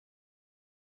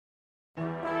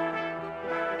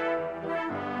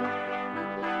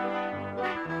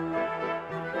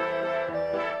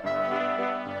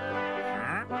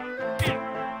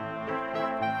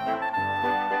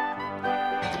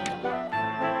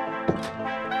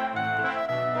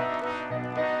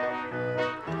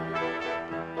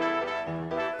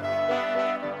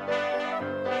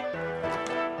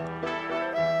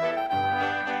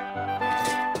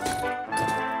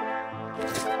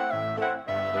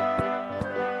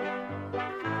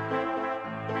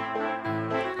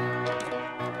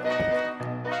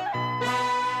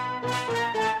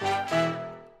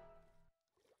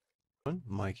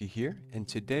Mikey here, and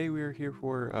today we are here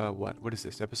for what is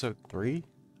this? Episode 3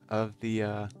 of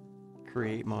the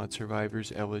Create Mod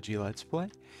Survivors Elegy Let's Play.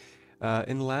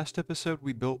 In the last episode,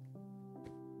 we built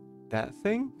that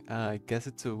thing. I guess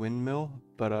it's a windmill,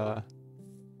 but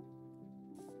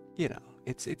you know,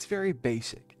 it's very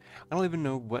basic. I don't even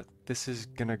know what this is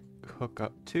gonna hook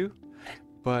up to,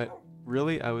 but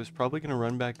really, I was probably gonna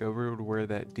run back over to where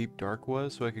that deep dark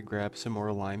was, so I could grab some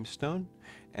more limestone,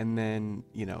 and then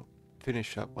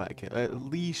finish up like at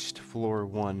least floor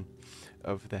 1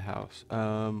 of the house.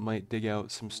 Might dig out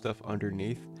some stuff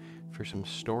underneath for some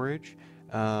storage.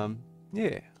 Yeah, I'm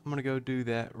gonna go do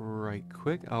that right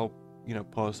quick. I'll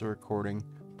pause the recording,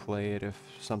 play it if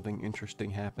something interesting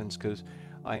happens, because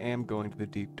I am going to the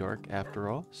deep dark after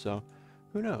all, so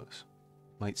who knows,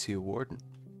 might see a warden.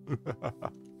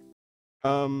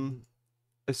 um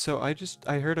so I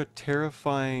heard a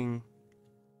terrifying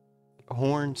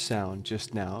horn sound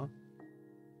just now.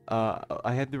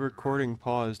 I had the recording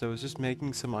paused. I was just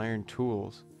making some iron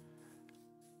tools.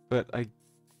 But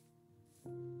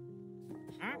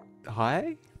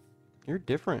Hi? You're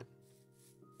different.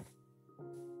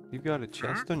 You've got a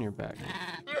chest on your back.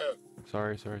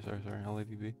 Sorry. I'll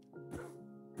leave you be.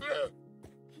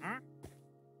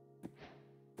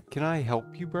 Can I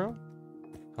help you, bro?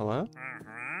 Hello?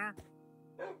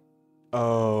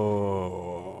 Oh.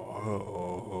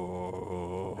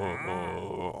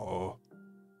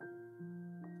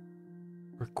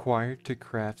 Required to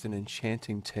craft an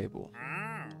enchanting table.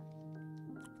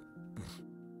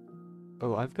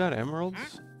 Oh, I've got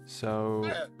emeralds, so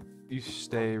you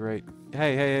stay right.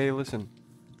 Hey, listen.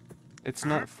 It's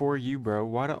not for you, bro.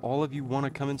 Why do all of you want to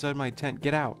come inside my tent?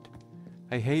 Get out.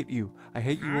 I hate you. I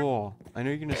hate you all. I know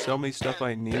you're gonna sell me stuff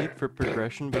I need for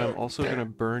progression, but I'm also gonna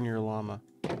burn your llama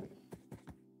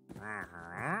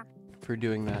for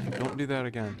doing that. Don't do that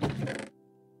again.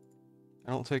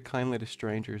 I don't take kindly to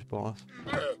strangers, boss.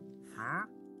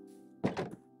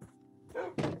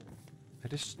 I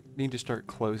just need to start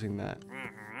closing that.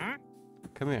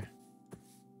 Come here.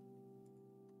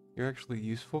 You're actually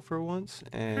useful for once,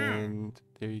 and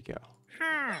there you go.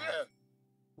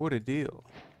 What a deal.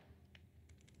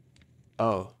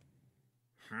 Oh.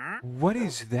 What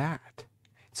is that?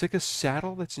 It's like a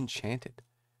saddle that's enchanted.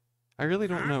 I really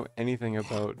don't know anything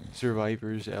about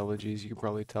Survivor's elegies, you can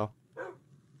probably tell.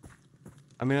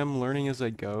 I mean, I'm learning as I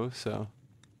go, so...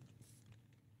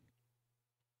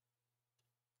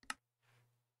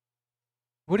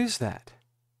 What is that?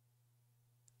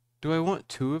 Do I want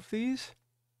 2 of these?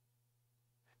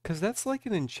 'Cause that's like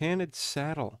an enchanted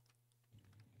saddle.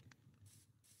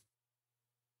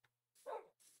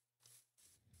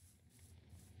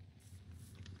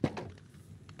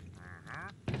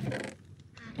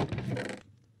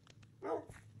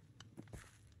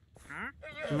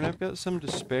 I mean, I've got some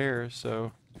to spare,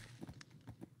 so...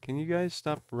 Can you guys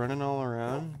stop running all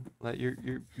around? Like,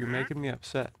 you're making me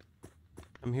upset.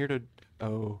 I'm here to...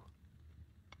 Oh.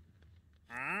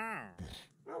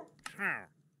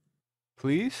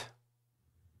 Please?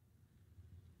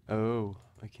 Oh,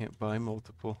 I can't buy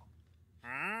multiple.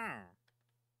 I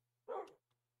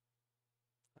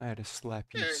had to slap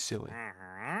you silly.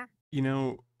 You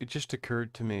know, it just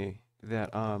occurred to me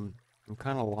that, I'm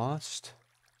kind of lost.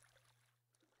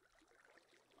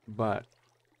 But...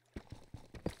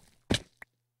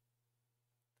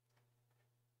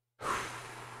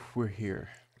 We're here.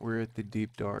 We're at the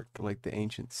deep dark, like the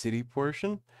ancient city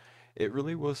portion. It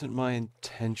really wasn't my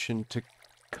intention to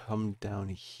come down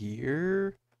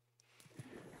here.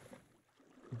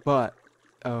 But,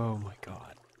 oh my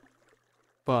god.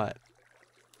 But,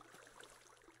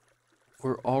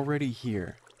 we're already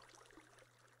here.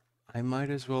 I might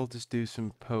as well just do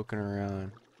some poking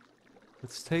around.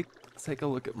 Let's take a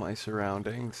look at my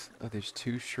surroundings. Oh, there's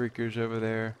 2 shriekers over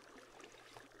there.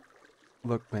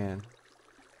 Look, man.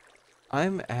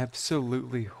 I'm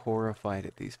absolutely horrified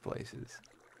at these places.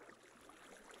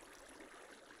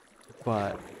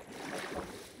 But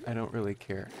I don't really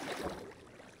care.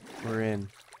 We're in.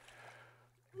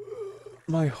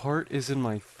 My heart is in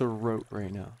my throat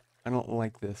right now. I don't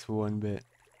like this one bit.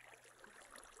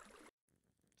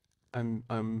 I don't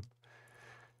know.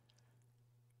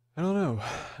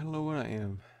 I don't know what I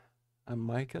am. I'm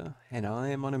Micah, and I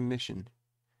am on a mission.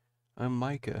 I'm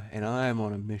Micah, and I am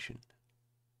on a mission.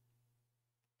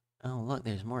 Oh, look,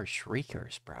 there's more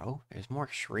shriekers, bro. There's more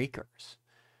shriekers.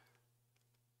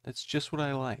 That's just what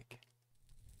I like.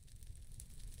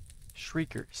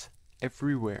 Shriekers.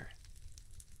 Everywhere.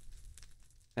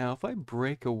 Now, if I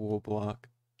break a wool block...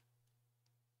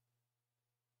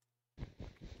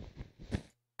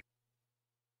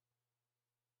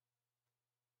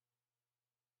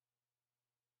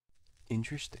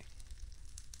 Interesting.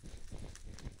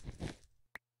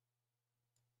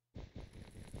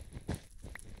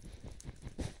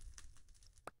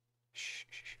 Shh,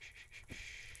 shh, shh, shh, shh.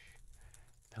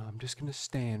 Now I'm just gonna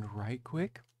stand right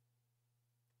quick,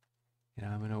 and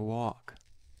I'm gonna walk.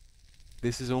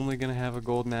 This is only gonna have a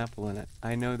golden apple in it.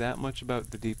 I know that much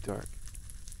about the deep dark.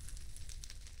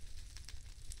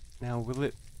 Now will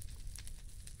it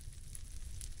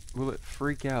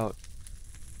freak out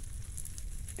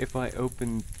if I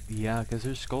open... Yeah, because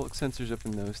there's sculk sensors up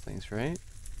in those things, right?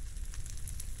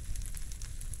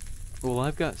 Well,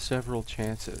 I've got several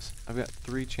chances. I've got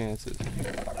 3 chances.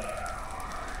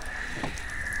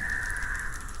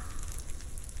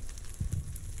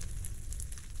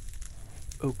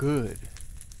 Oh, good.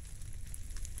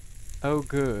 Oh,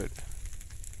 good.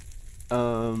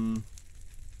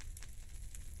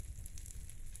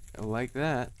 Like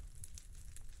that.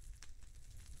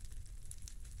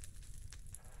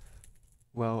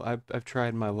 Well, I've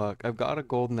tried my luck. I've got a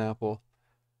golden apple.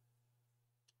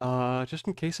 Just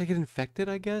in case I get infected,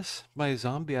 I guess, by a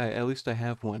zombie, at least I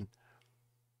have one.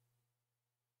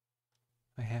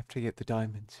 I have to get the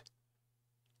diamonds.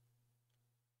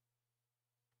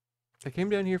 I came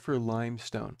down here for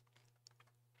limestone.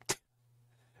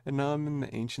 And now I'm in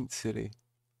the ancient city.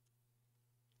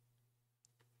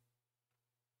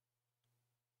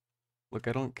 Look,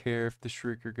 I don't care if the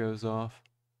shrieker goes off.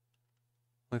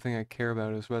 The only thing I care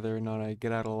about is whether or not I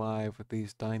get out alive with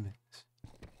these diamonds.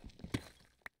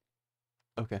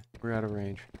 Okay, we're out of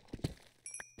range.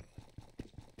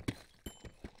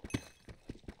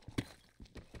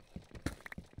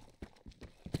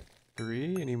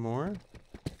 Three, any more?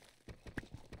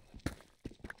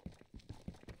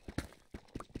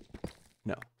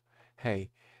 No. Hey,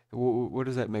 what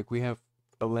does that make? We have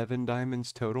 11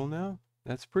 diamonds total now?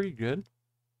 That's pretty good.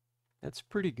 That's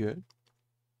pretty good.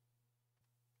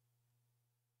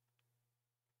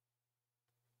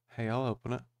 Hey, I'll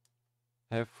open it.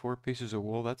 I have 4 pieces of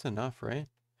wool. That's enough, right?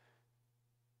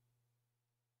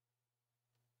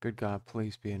 Good God,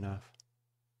 please be enough.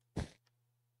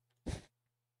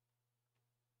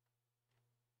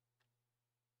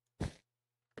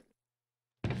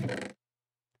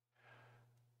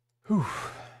 Whew.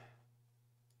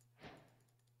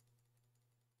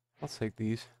 I'll take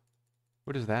these.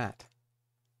 What is that?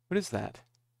 What is that?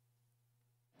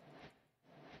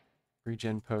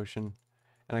 Regen potion.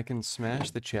 And I can smash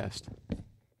the chest.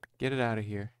 Get it out of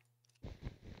here.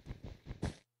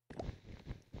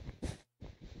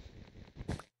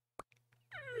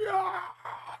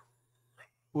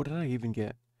 What did I even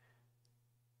get?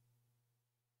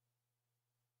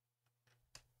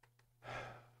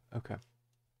 Okay.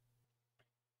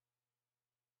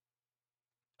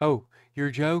 Oh,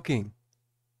 you're joking.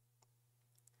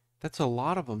 That's a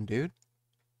lot of them, dude.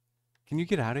 Can you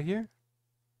get out of here?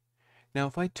 Now,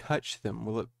 if I touch them,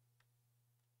 will it...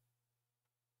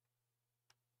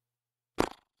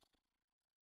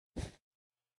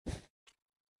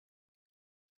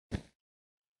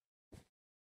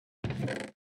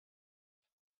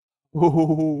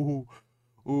 Ooh,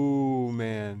 ooh,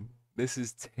 man. This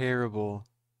is terrible.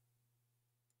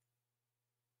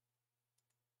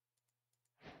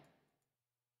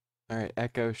 Alright,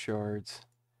 echo shards.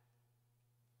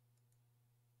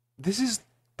 This is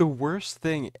the worst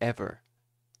thing ever.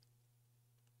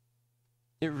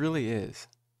 It really is.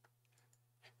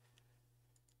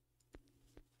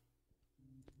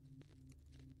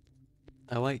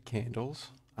 I like candles.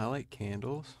 I like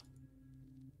candles.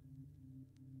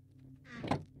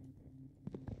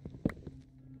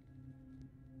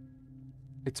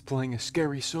 It's playing a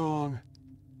scary song.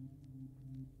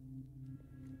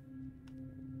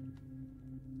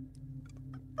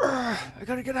 Urgh, I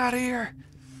gotta get out of here.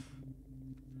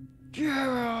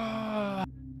 Yeah.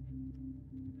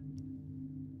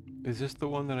 Is this the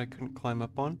one that I couldn't climb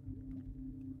up on?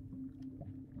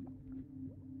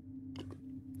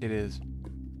 It is.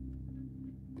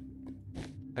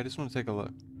 I just want to take a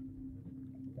look.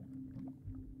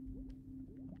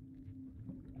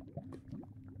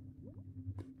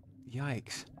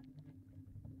 Yikes.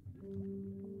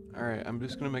 Alright, I'm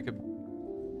just gonna make a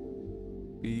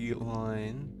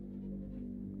beeline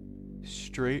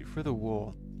straight for the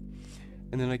wool.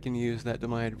 And then I can use that to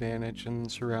my advantage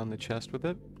and surround the chest with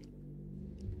it.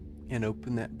 And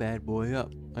open that bad boy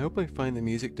up. I hope I find the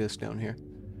music disc down here.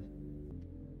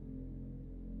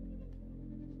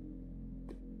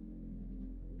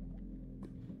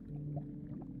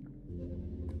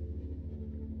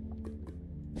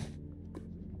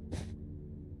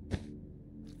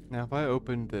 Now if I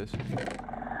open this...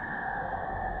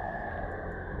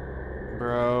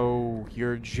 Bro,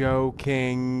 you're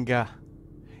joking.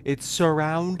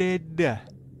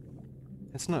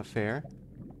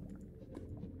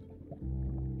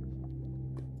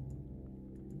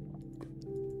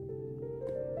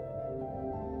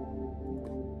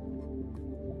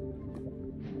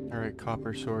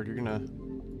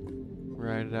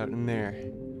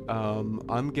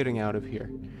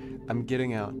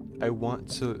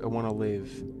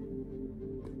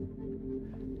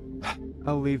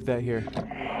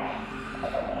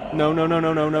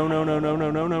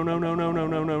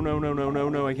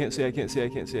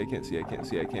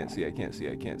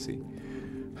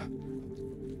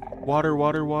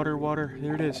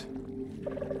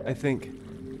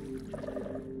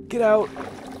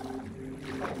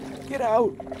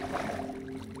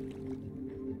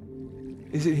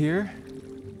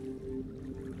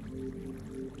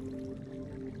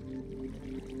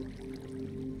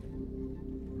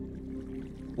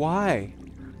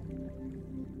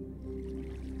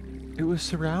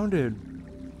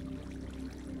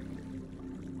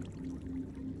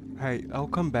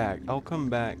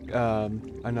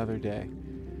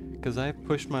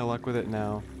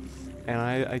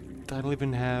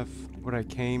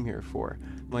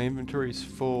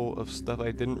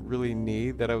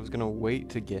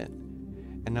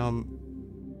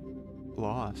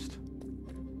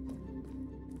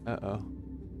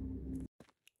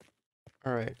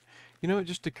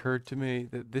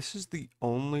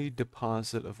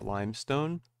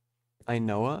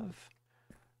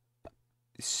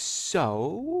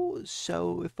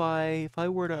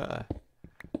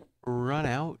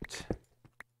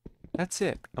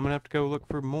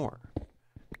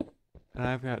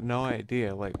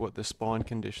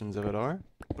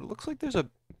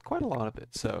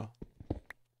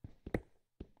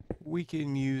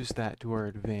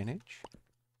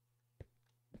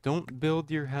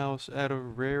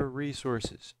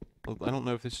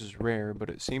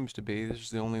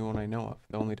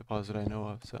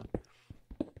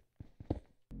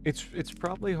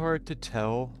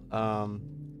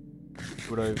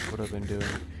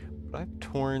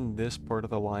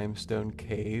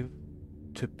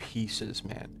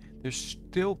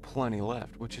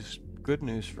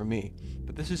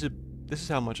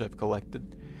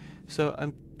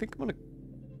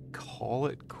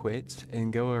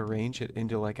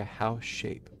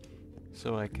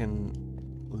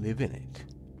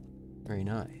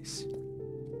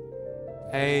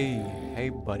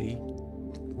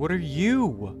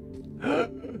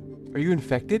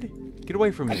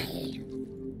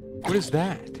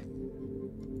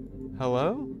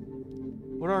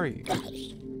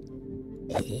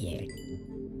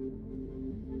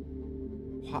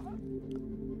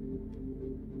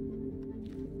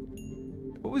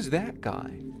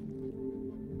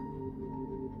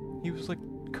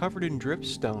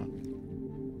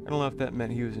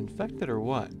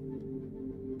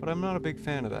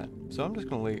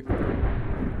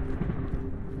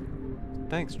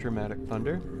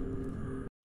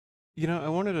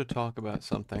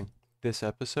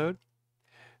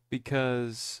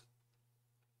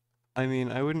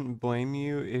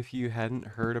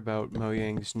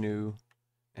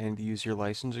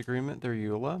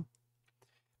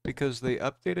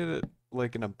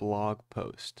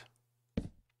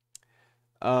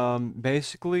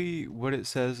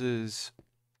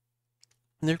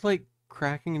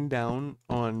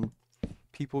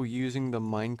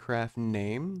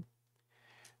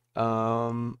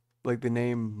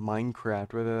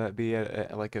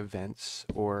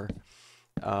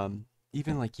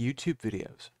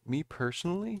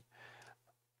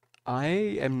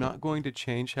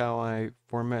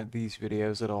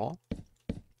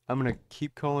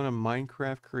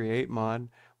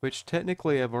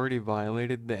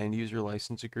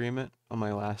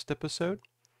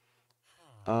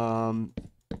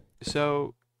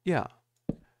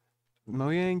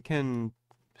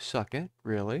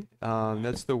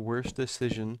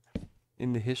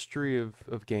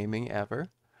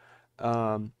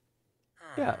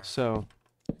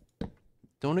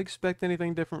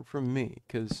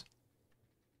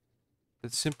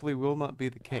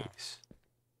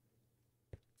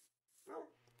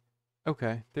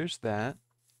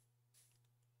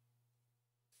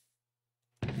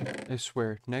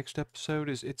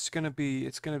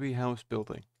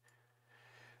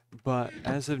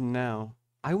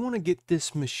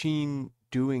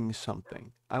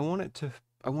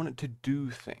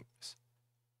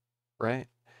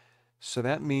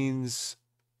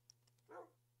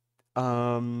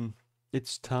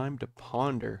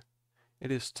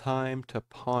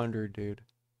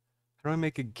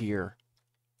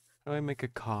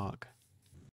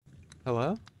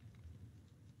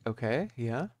 Okay,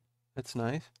 yeah. That's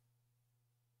nice.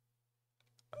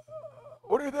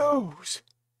 What are those?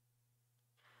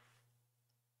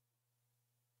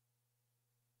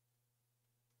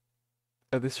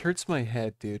 Oh, this hurts my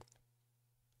head, dude.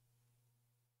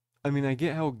 I mean, I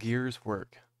get how gears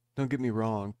work. Don't get me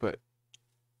wrong, but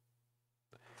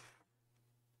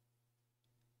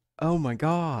oh my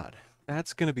god.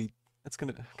 That's gonna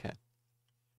okay.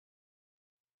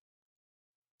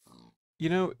 You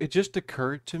know, it just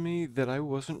occurred to me that I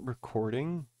wasn't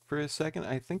recording for a second.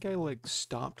 I think I like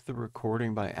stopped the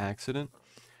recording by accident,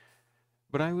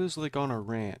 but I was like on a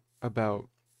rant about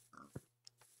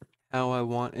how I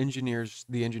want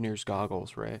the engineer's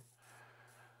goggles, right?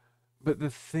 But the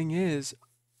thing is,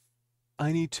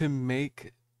 I need to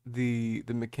make the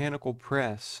mechanical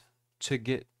press to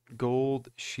get gold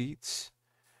sheets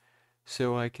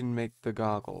so I can make the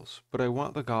goggles. But I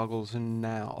want the goggles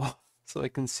now so I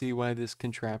can see why this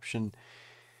contraption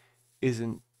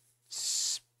isn't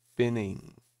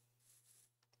spinning,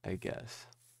 I guess.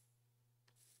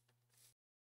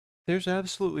 There's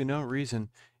absolutely no reason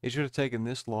it should have taken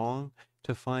this long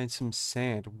to find some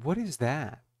sand. What is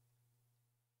that?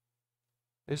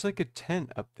 There's like a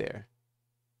tent up there.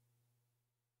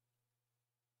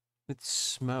 It's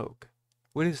smoke.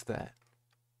 What is that?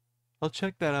 I'll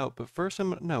check that out, but first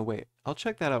no, wait. I'll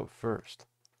check that out first.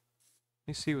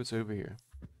 Let me see what's over here.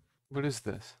 What is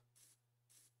this?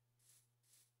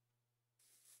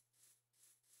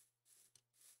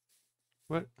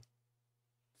 What?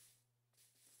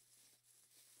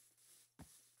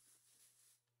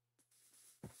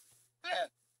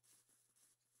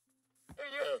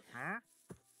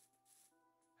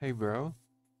 Hey, bro.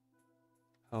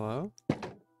 Hello?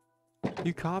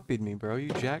 You copied me, bro. You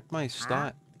jacked my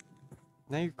stat.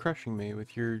 Now you're crushing me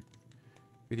with your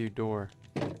door.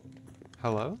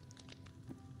 Hello?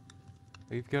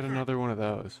 You've got another one of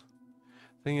those.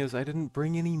 Thing is, I didn't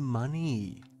bring any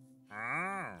money.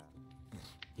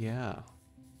 Yeah.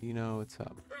 You know what's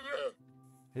up.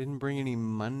 I didn't bring any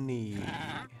money.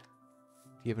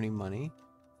 Do you have any money?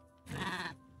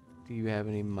 Do you have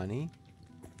any money?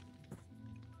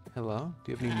 Hello?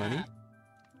 Do you have any money?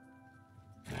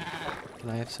 Can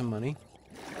I have some money?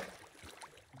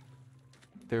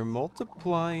 They're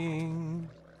multiplying.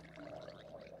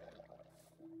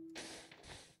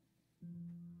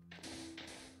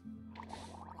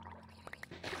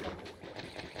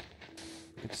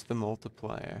 It's the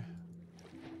multiplier.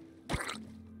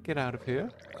 Get out of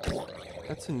here.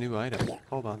 That's a new item.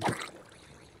 Hold on.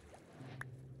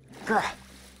 Grr.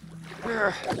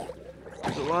 Grr.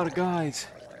 There's a lot of guys.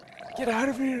 Get out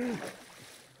of here.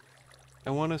 I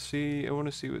want to see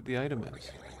what the item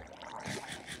is.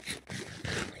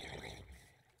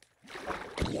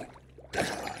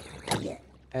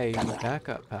 Hey, back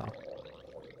up, pal.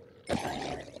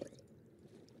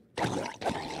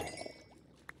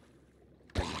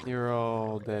 You're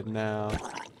all dead now.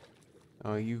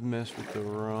 Oh, you've messed with the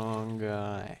wrong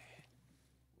guy.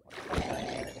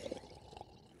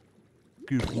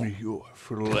 Give me your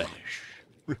flesh.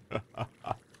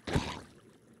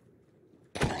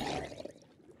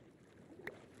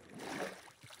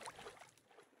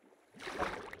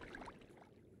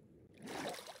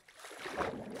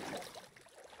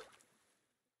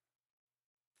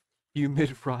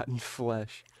 Humid, rotten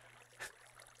flesh.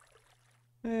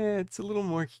 It's a little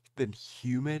more than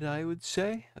humid, I would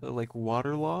say. Like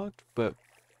waterlogged, but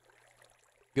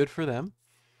good for them.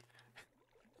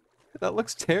 That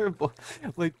looks terrible.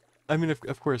 Like, I mean,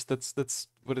 of course, that's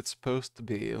what it's supposed to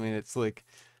be. I mean, it's like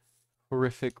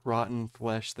horrific, rotten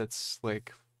flesh that's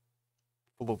like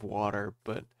full of water,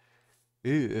 but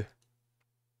ew, I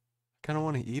kind of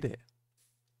want to eat it.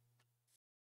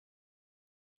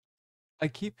 I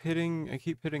keep hitting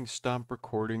stop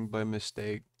recording by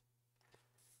mistake,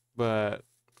 but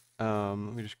let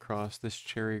me just cross this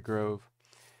cherry grove.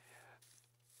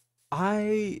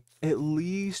 I at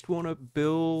least want to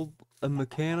build a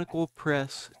mechanical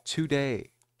press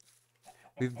today.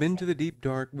 We've been to the deep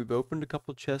dark, we've opened a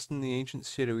couple chests in the ancient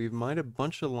city, we've mined a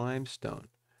bunch of limestone.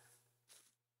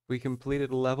 We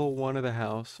completed level 1 of the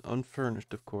house,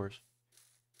 unfurnished of course.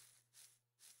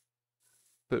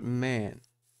 But man,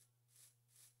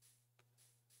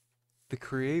 the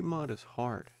create mod is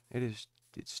hard. It's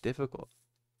difficult.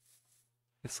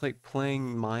 It's like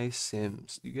playing My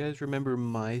Sims. You guys remember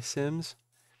My Sims?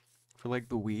 For like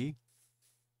the Wii?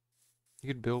 You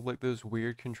could build like those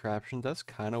weird contraptions. That's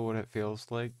kind of what it feels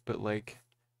like, but like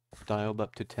dialed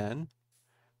up to 10.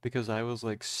 Because I was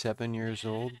like 7 years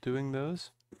old doing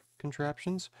those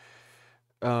contraptions.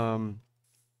 Um,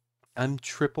 I'm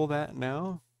triple that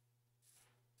now.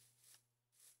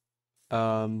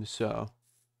 So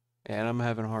And I'm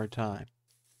having a hard time.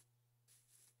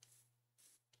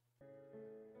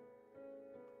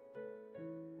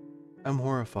 I'm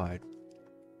horrified.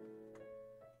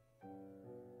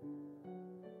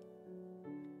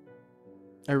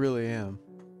 I really am.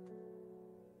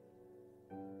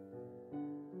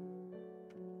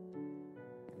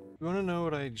 You want to know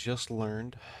what I just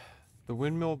learned? The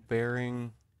windmill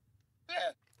bearing,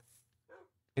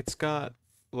 it's got,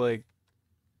 like,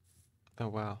 oh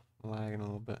wow, lagging a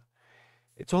little bit.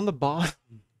 It's on the bottom.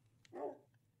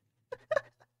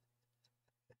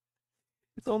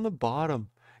 It's on the bottom.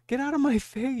 Get out of my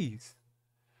face.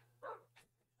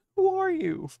 Who are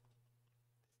you?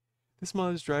 This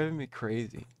mod is driving me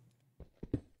crazy.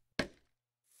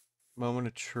 Moment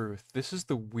of truth. This is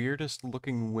the weirdest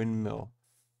looking windmill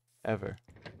ever.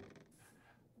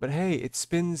 But hey, it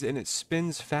spins and it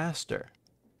spins faster.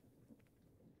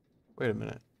 Wait a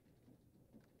minute.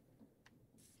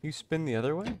 You spin the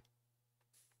other way?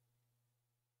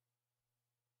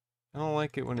 I don't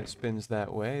like it when it spins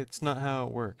that way. It's not how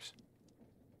it works.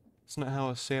 It's not how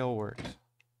a sail works.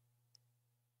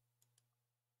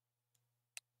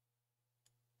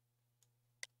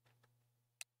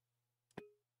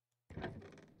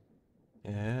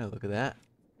 Yeah, look at that.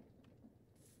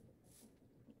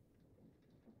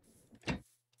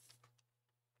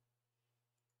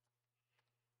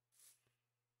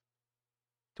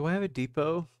 Do I have a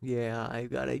depot? Yeah, I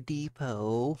got a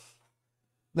depot.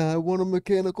 Now I want a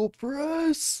mechanical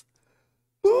press.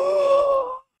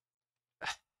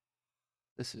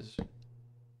 This is...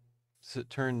 Does it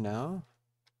turn now?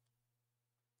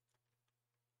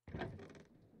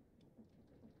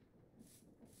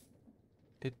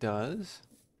 It does.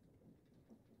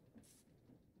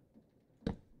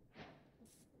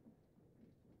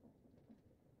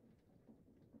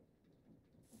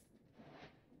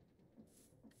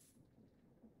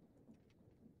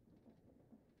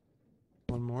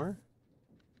 One more.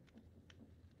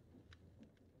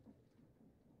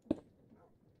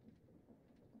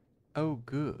 Oh,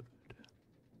 good.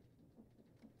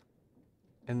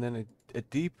 And then a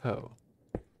depot.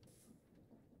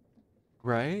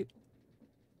 Right?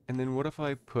 And then what if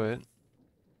I put...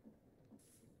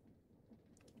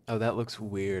 Oh, that looks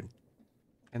weird.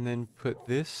 And then put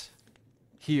this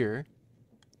here.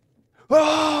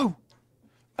 Oh!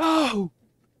 Oh!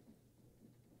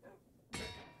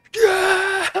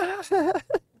 Yeah!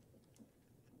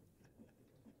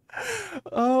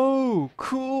 Oh,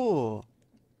 cool.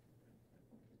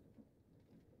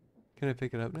 Can I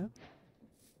pick it up now?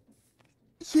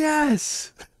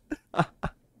 Yes!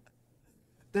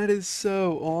 That is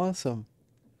so awesome.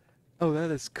 Oh,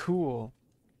 that is cool.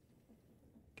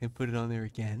 Can I put it on there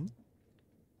again?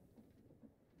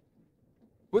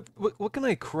 What can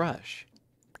I crush?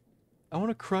 I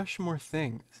want to crush more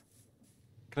things.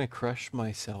 Can I crush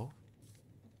myself?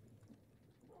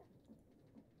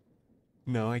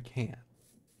 No, I can't.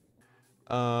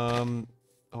 Hold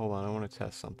on, I want to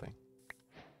test something.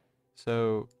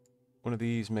 So, one of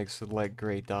these makes the light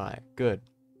gray dye. Good.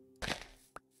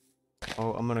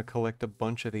 Oh, I'm gonna collect a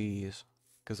bunch of these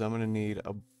because I'm gonna need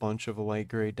a bunch of light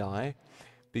gray dye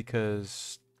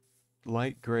because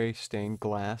light gray stained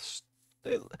glass.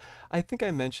 I think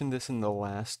I mentioned this in the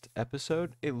last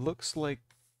episode. It looks like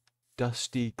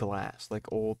dusty glass,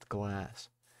 like old glass.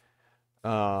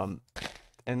 Um,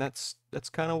 and that's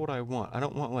kind of what I want. I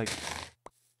don't want like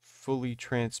fully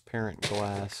transparent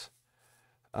glass.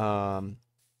 Um,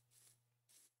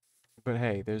 but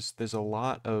hey, there's a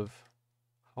lot of.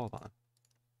 Hold on.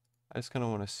 I just kind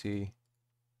of want to see.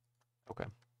 Okay.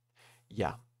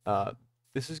 Yeah. Uh,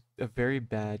 this is a very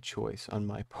bad choice on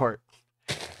my part.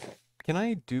 Can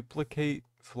I duplicate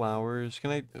flowers?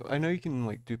 I know you can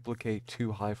like duplicate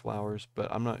two high flowers, but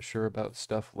I'm not sure about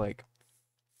stuff like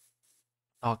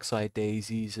oxeye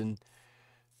daisies and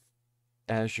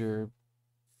azure.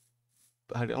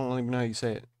 I don't even know how you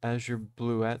say it. Azure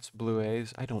bluettes,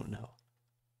 bluets. I don't know.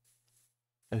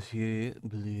 Azure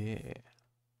blue.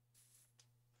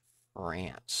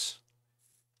 France.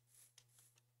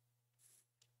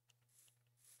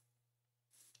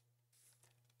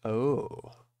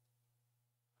 Oh.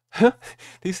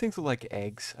 These things look like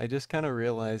eggs. I just kind of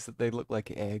realized that they look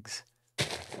like eggs.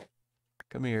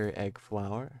 Come here, egg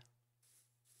flower.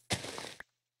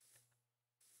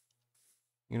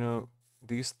 You know,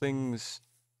 these things,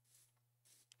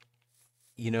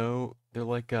 they're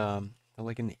like an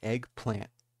eggplant.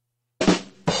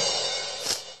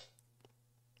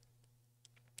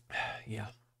 Yeah,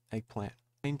 eggplant.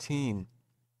 19.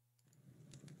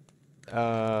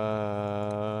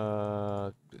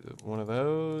 Uh, one of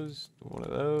those, one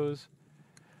of those.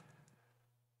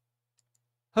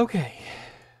 Okay.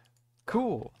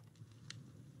 Cool.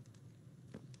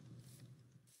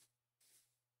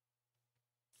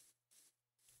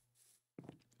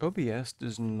 OBS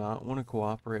does not want to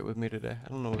cooperate with me today. I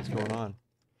don't know what's going on.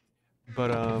 But,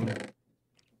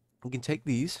 we can take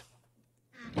these,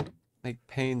 make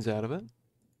panes out of it.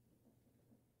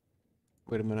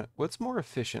 Wait a minute. What's more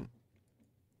efficient?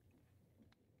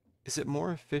 Is it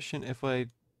more efficient if I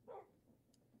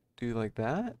do like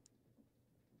that?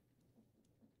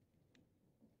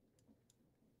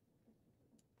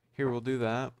 Here, we'll do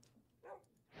that.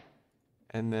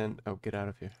 And then, oh, get out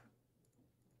of here.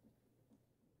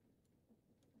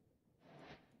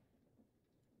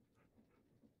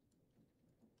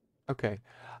 Okay.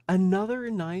 Another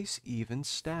nice even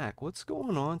stack. What's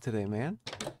going on today, man?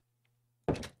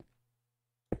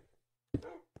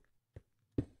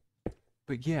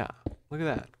 But yeah, look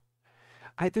at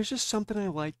that. There's just something I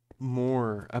like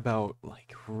more about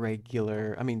like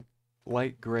regular, I mean,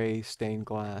 light gray stained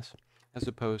glass as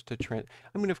opposed to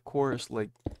I mean, of course,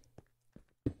 like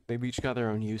they've each got their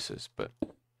own uses, but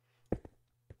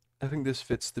I think this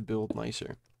fits the build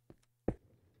nicer.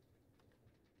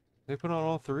 They put on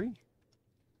all three?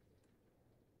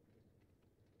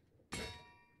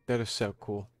 That is so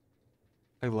cool.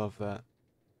 I love that.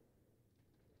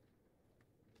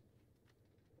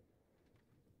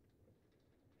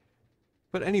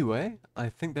 But anyway, I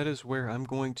think that is where I'm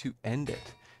going to end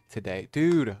it today.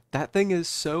 Dude, that thing is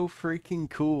so freaking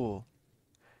cool.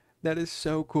 That is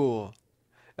so cool.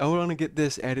 I want to get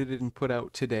this edited and put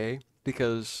out today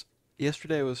because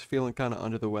yesterday I was feeling kind of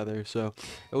under the weather, so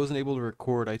I wasn't able to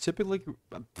record. I typically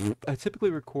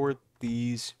record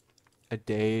these a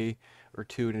day or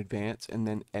two in advance and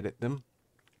then edit them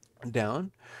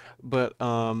down. But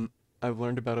I've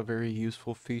learned about a very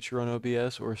useful feature on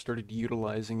OBS, or started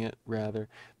utilizing it rather,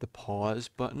 the pause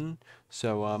button.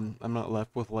 So I'm not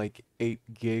left with like 8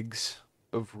 gigs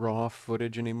of raw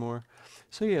footage anymore.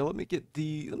 So yeah, let me get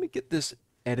this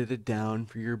edited down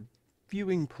for your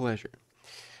viewing pleasure.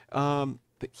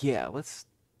 But yeah,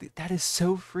 that is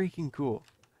so freaking cool.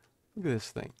 Look at this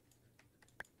thing.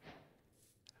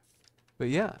 But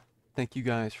yeah, thank you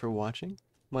guys for watching.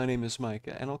 My name is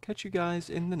Micah, and I'll catch you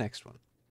guys in the next one.